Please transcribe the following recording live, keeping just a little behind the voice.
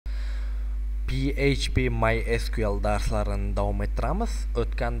PHP MySQL darslarini davom ettiramiz.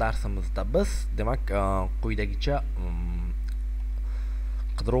 O'tgan darsimizda biz demak quyidagicha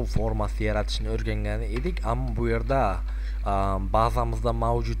qidiruv formasi yaratishni o'rgangan edik, ammo bu yerda bazamizda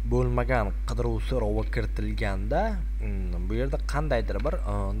mavjud bo'lmagan qidiruv so'rovi kiritilganda bu yerda qandaydir bir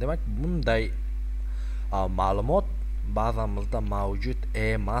demak bunday ma'lumot bazamizda mavjud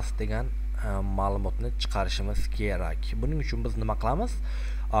emas degan ma'lumotni chiqarishimiz kerak. Buning uchun biz nima qilamiz?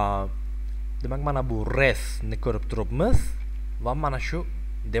 Demak mana bu res ni ko'rib turibmiz va mana shu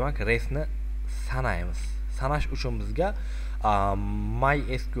demak resni sanaymiz. Sanash uchun bizga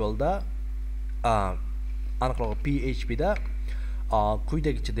MySQLda aniqrog'i PHPda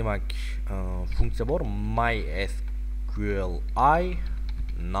quyidagicha demak funksiya bor. MySQLi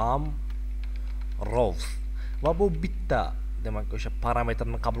num rows va bu bitta demak o'sha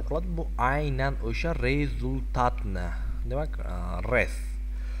parametrni qabul qiladi. Bu aynan o'sha rezultatni demak res.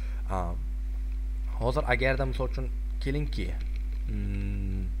 Hozir agarda misol uchun kelingki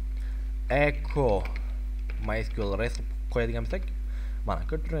echo MySQL res qo'yadigan bo'lsak, mana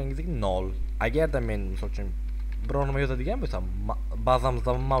ko'rib turganingizdek 0. Agarda men misol uchun biror nima yozadigan bo'lsam,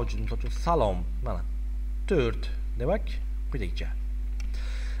 bazamizda mavjud misol uchun salom mana 4 demak quyidagicha.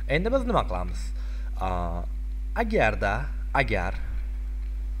 Endi biz nima qilamiz?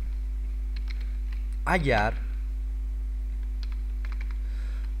 agar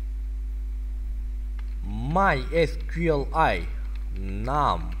MySQLi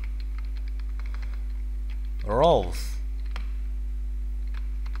num rows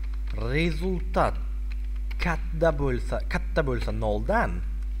rezultat katta bo'lsa 0 dan,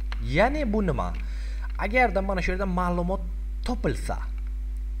 ya'ni bu nima? Agarda mana shu yerda ma'lumot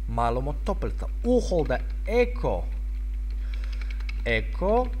topilsa, u holda echo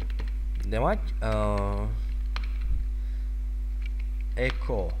demak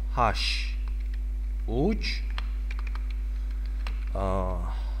echo hash 3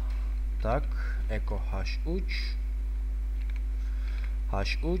 tak echo hash 3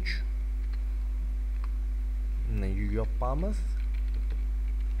 ni yopamiz.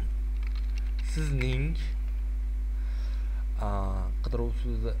 Sizning qidiruv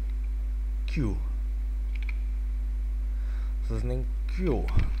so'zi Q. Sizning Q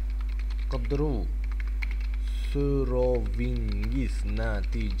qidiruv so'rovingiz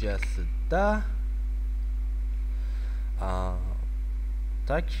natijasida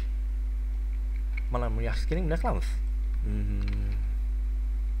tak mana bu yaxshi keling, nima qilamiz?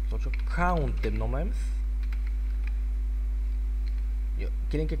 Count deb nomlaymiz.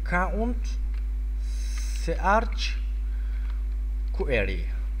 Kelingki count search query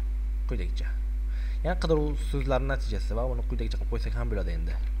quyidagicha. Ya'ni qidiruv so'zlari natijasi va uni quyidagicha qilib qo'ysak ham bo'ladi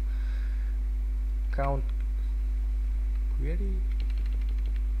endi. Count query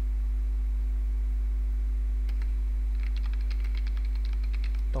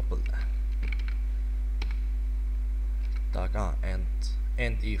topildi. Tak,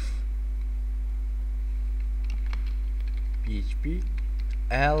 and if PHP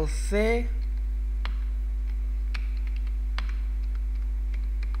else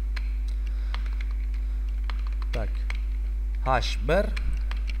так hash 1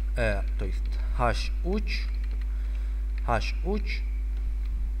 то есть hash 3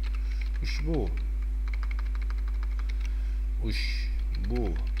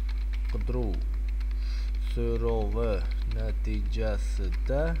 ushbu qidiruv so'rovi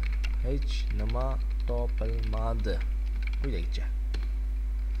natijasida hech nima topilmadi quyidagicha.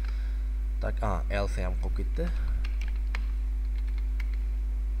 Tak else ham qolib ketdi.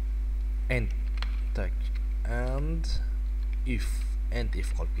 And if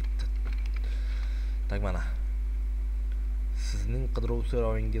qolib ketdi. Tak mana sizning qidiruv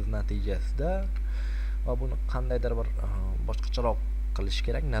so'rovingiz natijasida va buni qandaydir bir boshqacharoq qilish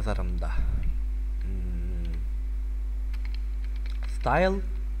kerak nazarimda. Style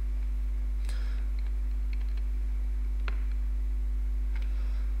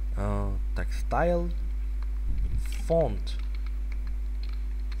style font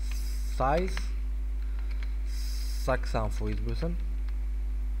size 80% bo'lsin.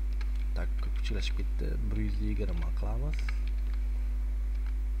 Tak kichiklashib ketdi. 120 qilamiz.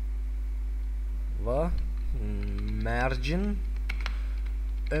 Va margin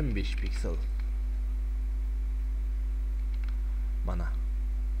 15 piksel. Mana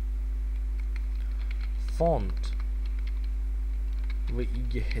font va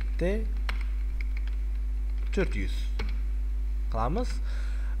IGHT 400 qilamiz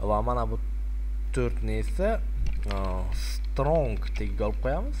va mana bu 4 ni esa strong tagiga olib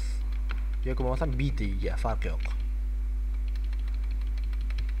qo'yamiz yoki bo'lmasa b tagiga, farqi yo'q.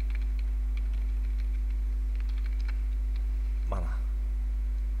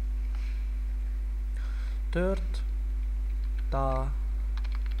 4 ta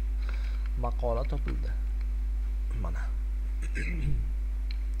maqola topildi. Mana.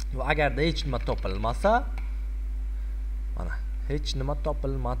 Va agarda hech nima topilmasa, mana, hech nima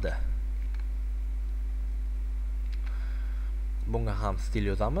topilmadi. Bunga ham stil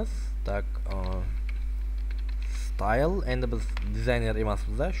yozamiz. Tak, style. Endi biz dizayner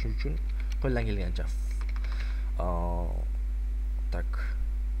emasmiz-da, shuning uchun qo'ldan kelgancha. Tak,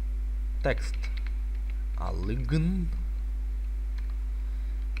 text. Align,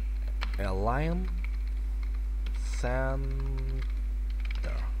 align,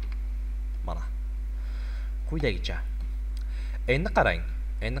 center. Mana. Quyidagicha. Endi qarang.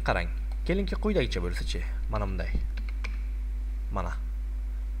 Kelinki quyidagicha bo'lsa-chi, mana bunday. Mana.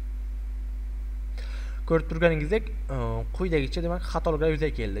 Ko'rib turganingizdek, quyidagicha demak xatoliklar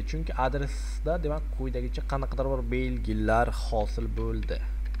yuzaga keldi. Chunki adresda demak quyidagicha qanaqadir bir belgilar hosil bo'ldi.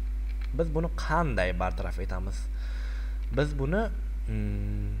 Biz buni qanday bartaraf etamiz? Biz buni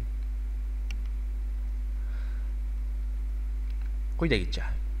quyidagicha.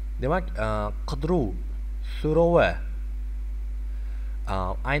 Demak, qidiruv so'rovi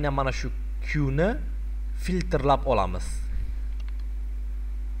aynan mana shu Q ni filtrlab olamiz.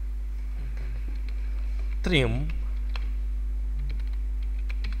 Trim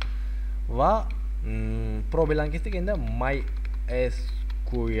va probeldan kesdik. Endi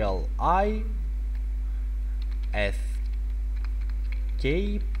MySQLi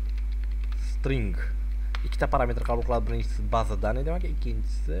escape string ikkita parametr qabul qiladi. Birinchisi bazadan demak,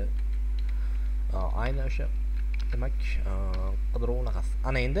 ikkinchisi aynan o'sha demak qidiruv unaqasi.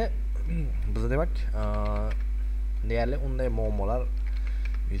 Ana endi bizda demak deyarli unday muammolar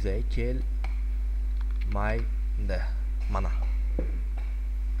yuzaga kelmaydi. Mana.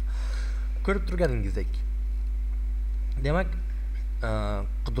 Ko'rib turganingizdek, demak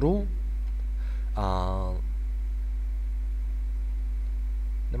qidiruv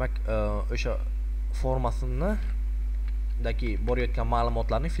demak o'sha formasini dagi borayotgan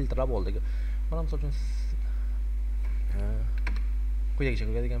ma'lumotlarni filtrlab oldik. Mana misol uchun quyidagicha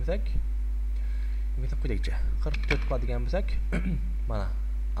qiladigan bo'lsak, quyidagicha 44 qiladigan bo'lsak, mana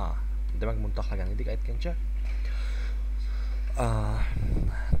demak buni taxlagan edik aytgancha.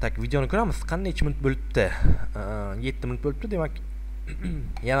 Tak, videoni ko'ramiz. Qancha minut bo'libdi? 7 minut bo'libdi. Demak,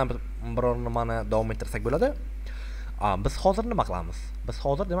 yana biror nimani davom ettirsak bo'ladi. Biz hozir nima qilamiz? Biz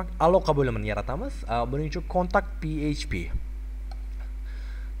hozir demak aloqa bo'limini yaratamiz. Buning uchun Kontakt PHP.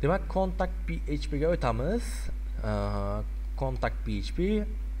 Demak, Kontakt PHP ga o'tamiz. Kontakt PHP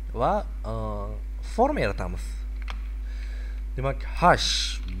va form yaratamiz. Demak,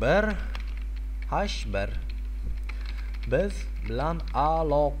 h1 biz bilan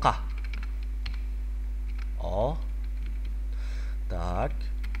aloqa. Tak.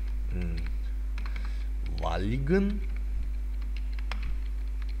 Valigin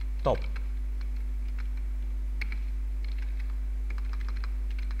top.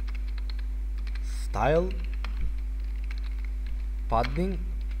 Style padding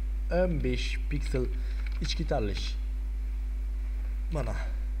 15 piksel ichki tanlash. Mana.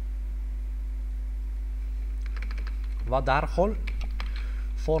 Va darhol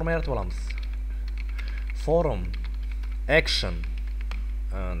forma yaratib olamiz. Forum action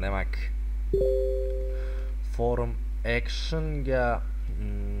demak forum action ga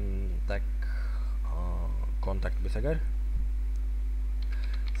tak kontakt bo'lsa agar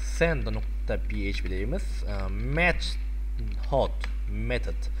send.php deymiz. Match hot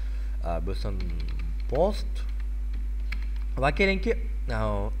method bo'lsin post va kelinki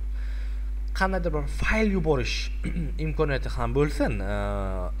qandaydir bir fayl yuborish imkoniyati ham bo'lsin.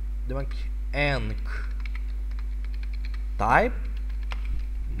 Demak, enc type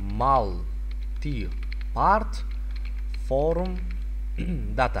multi-part forum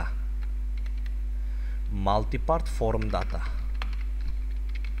data. Multi-part forum data.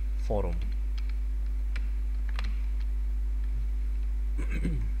 Forum.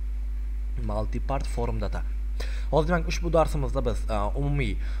 Multi-part forum data. Hozir demak ushbu darsimizda biz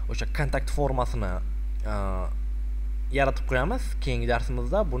umumiy o'sha kontakt formasini yaratib qo'yamiz. Keyingi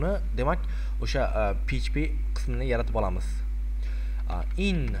darsimizda buni demak o'sha PHP qismini yaratib olamiz.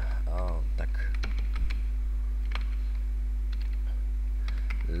 In tak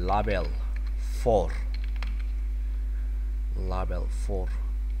label for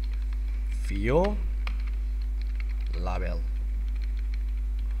Fio label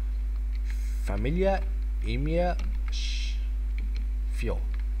familia imya Fio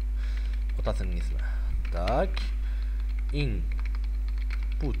otasining ismi. Tak,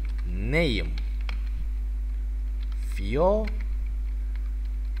 input name Fio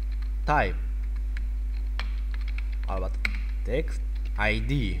type albatta text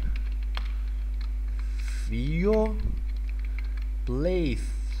id video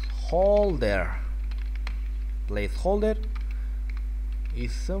placeholder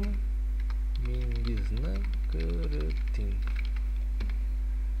ismingizni kiriting.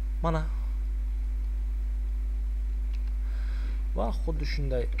 Mana va xuddi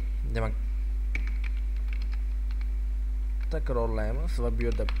shunday, demak takrorlaymiz va bu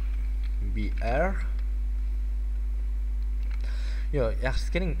yerda br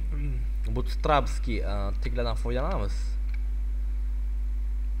yaxshisi keling bootstrapski teklardan foydalanamiz.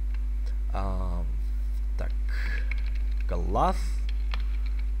 Tak class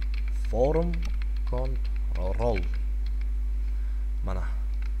form control mana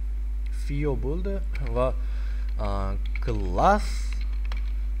fio bo'ldi va class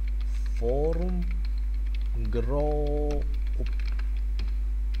form group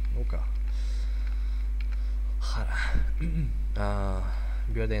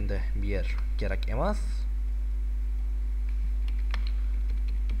bu yerda endi bir kerak emas.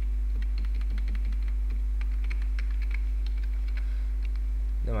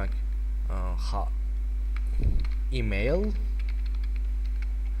 Demak email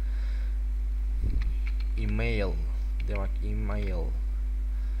demak email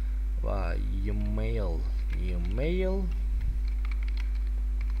va email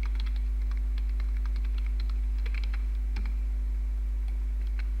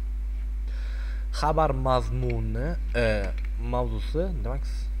xabar mazmuni mavzusi, demak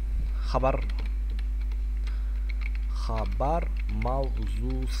xabar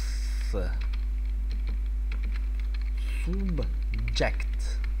mavzusi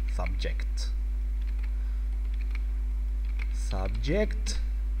subject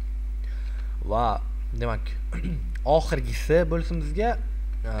va demak oxirgisi bo'lsin bizga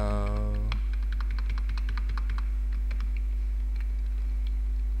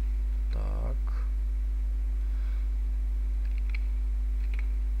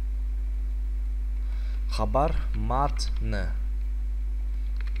xabar matni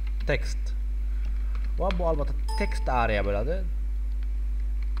text va bu albatta text area bo'ladi.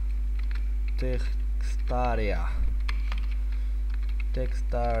 Text area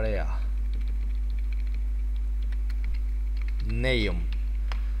name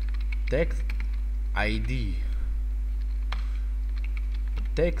text id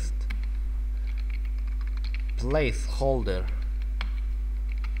text placeholder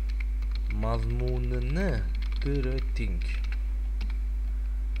mazmunini kiriting.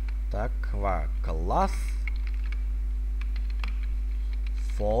 Tak va class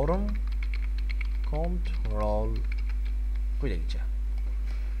form control quyidagicha.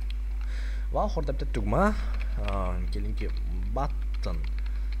 Va oxirida bitta tugma, kelingki button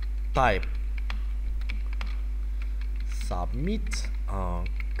type submit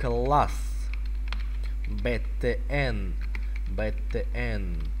class btn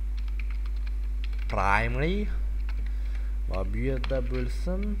primary va bu yerda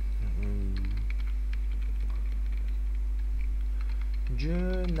bo'lsin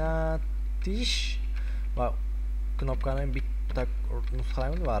jo'natish va knopkani bitta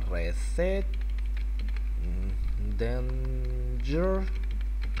nusxalaymiz va reset danger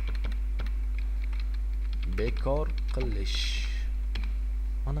bekor qilish.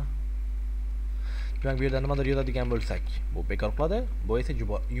 Mana demak bu yerda nimadir yozadigan bo'lsak, bu bekor qiladi, bu esa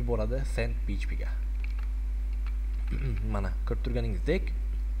yuboradi send PHP ga. Mana ko'rib turganingizdek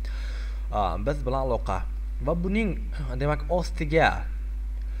biz bilan aloqa va buning demak ostiga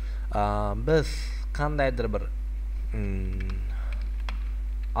biz qandaydir bir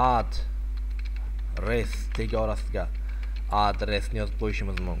adres tegi orasiga adresni yozib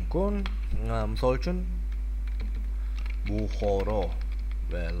qo'yishimiz mumkin. Misol uchun Buxoro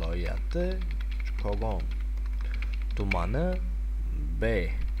viloyati Kogon tumani B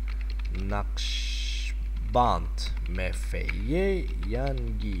Naqshband MFY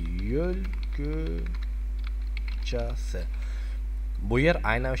yangi yo'l ko'chasi. Bu yer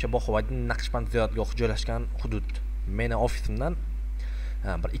aynan o'sha Buxoroning Naqshband ziyoratgohi joylashgan hudud. Meni ofisimdan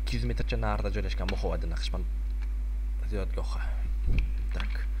bir 200 metrcha narida joylashgan Buxoroning Naqshband ziyoratgohi.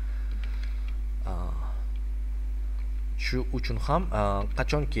 Tak. Shu uchun ham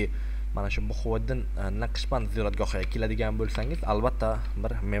qachonki mana shu Buxoroning Naqshband ziyoratgohiga keladigan bo'lsangiz, albatta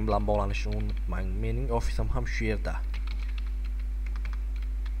bir men bilan bog'lanishni unutmang. Mening ofisim ham shu yerda.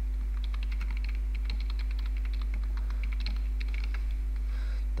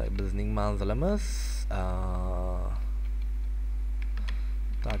 Tak, bizning manzilimiz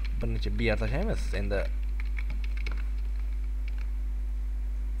tak bir necha bir yer tashlaymiz. Endi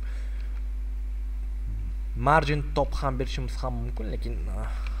margin top ham berishimiz ham mumkin, lekin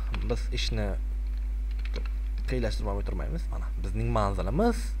biz ishni qiyinlashtirmay o'tirmaymiz. Mana bizning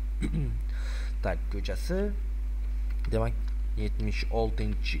manzilimiz tak ko'chasi, demak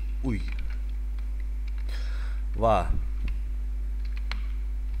 76-uy va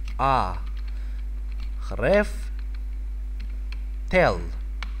a ref tel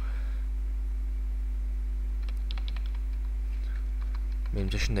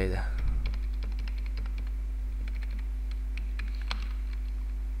menimcha shunday edi.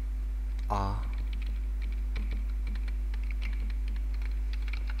 A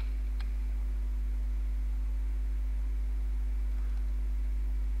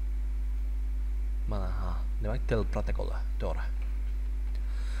mana demak tel protokoli to'g'ri.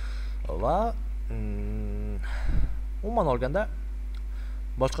 Va umuman olganda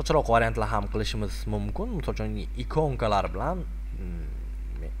boshqacharoq variantlar ham qilishimiz mumkin. Misol uchun ikonkalar bilan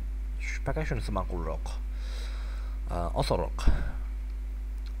faqat shunisi ma'qulroq, osonroq.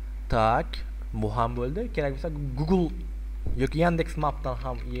 Tak, bu ham bo'ldi. Kerak bo'lsa Google yoki Yandex Map'dan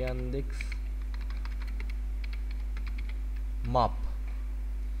ham Yandex Map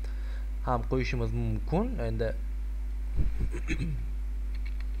ham qo'yishimiz mumkin. Endi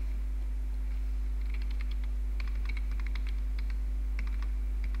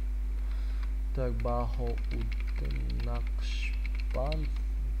tak Baho'uddin Naqshband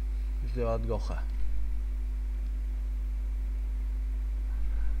ziyoratgohi.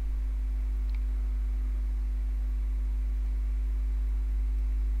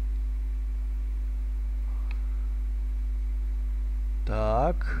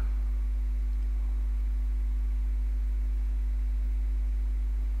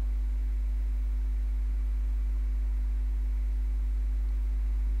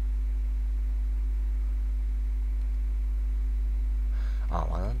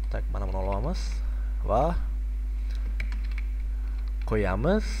 Tak mana buni olamiz va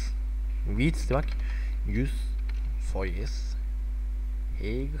qo'yamiz. Width demak 100%.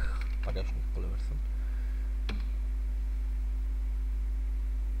 Height faqat shuni qilaversin.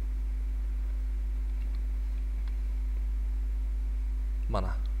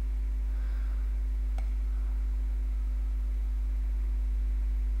 Mana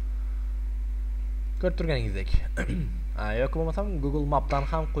ko'rib turganingizdek yoki bo'lmasam Google Map'dan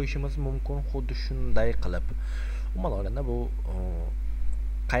ham qo'yishimiz mumkin, xuddi shunday qilib. Umuman olganda bu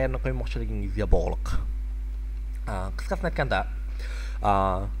qayerni qo'ymoqchiligingizga bog'liq. Qisqasini aytganda,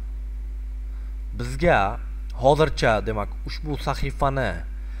 bizga hozircha demak ushbu sahifani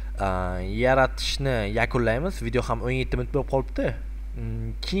yaratishni yakunlaymiz. Video ham 17 minut bo'lib qolibdi.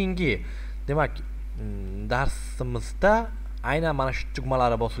 Keyingi demak darsimizda aynan mana shu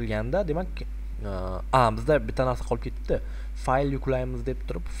tugmalari bosilganda demak bizda bitta narsa qolib ketdi. Fayl yuklaymiz deb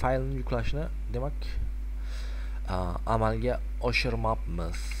turib, faylni yuklashni demak amalga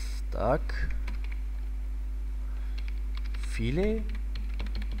oshirmabmiz. Tak.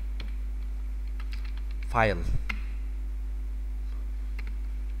 Fayl.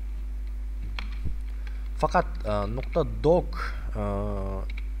 Faqat .doc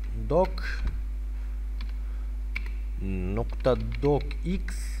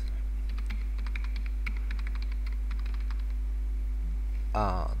 .docx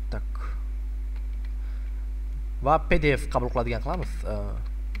tak va PDF qabul qiladigan qilamiz.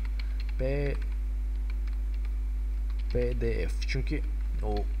 PDF chunki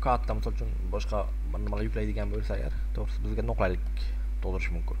u katta, misol uchun boshqa nimalar yuklaydigan bo'lsa agar, to'g'risi bizga noqulaylik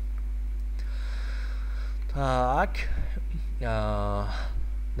tug'dirishi mumkin. Tak.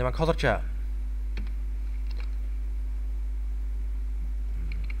 Demak hozircha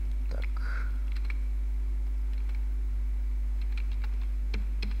tak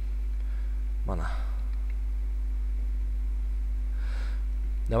mana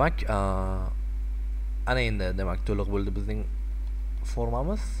demak ana endi demak to'liq bo'ldi bizning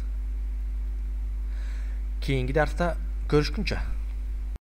formamiz. Keyingi darsda ko'rishguncha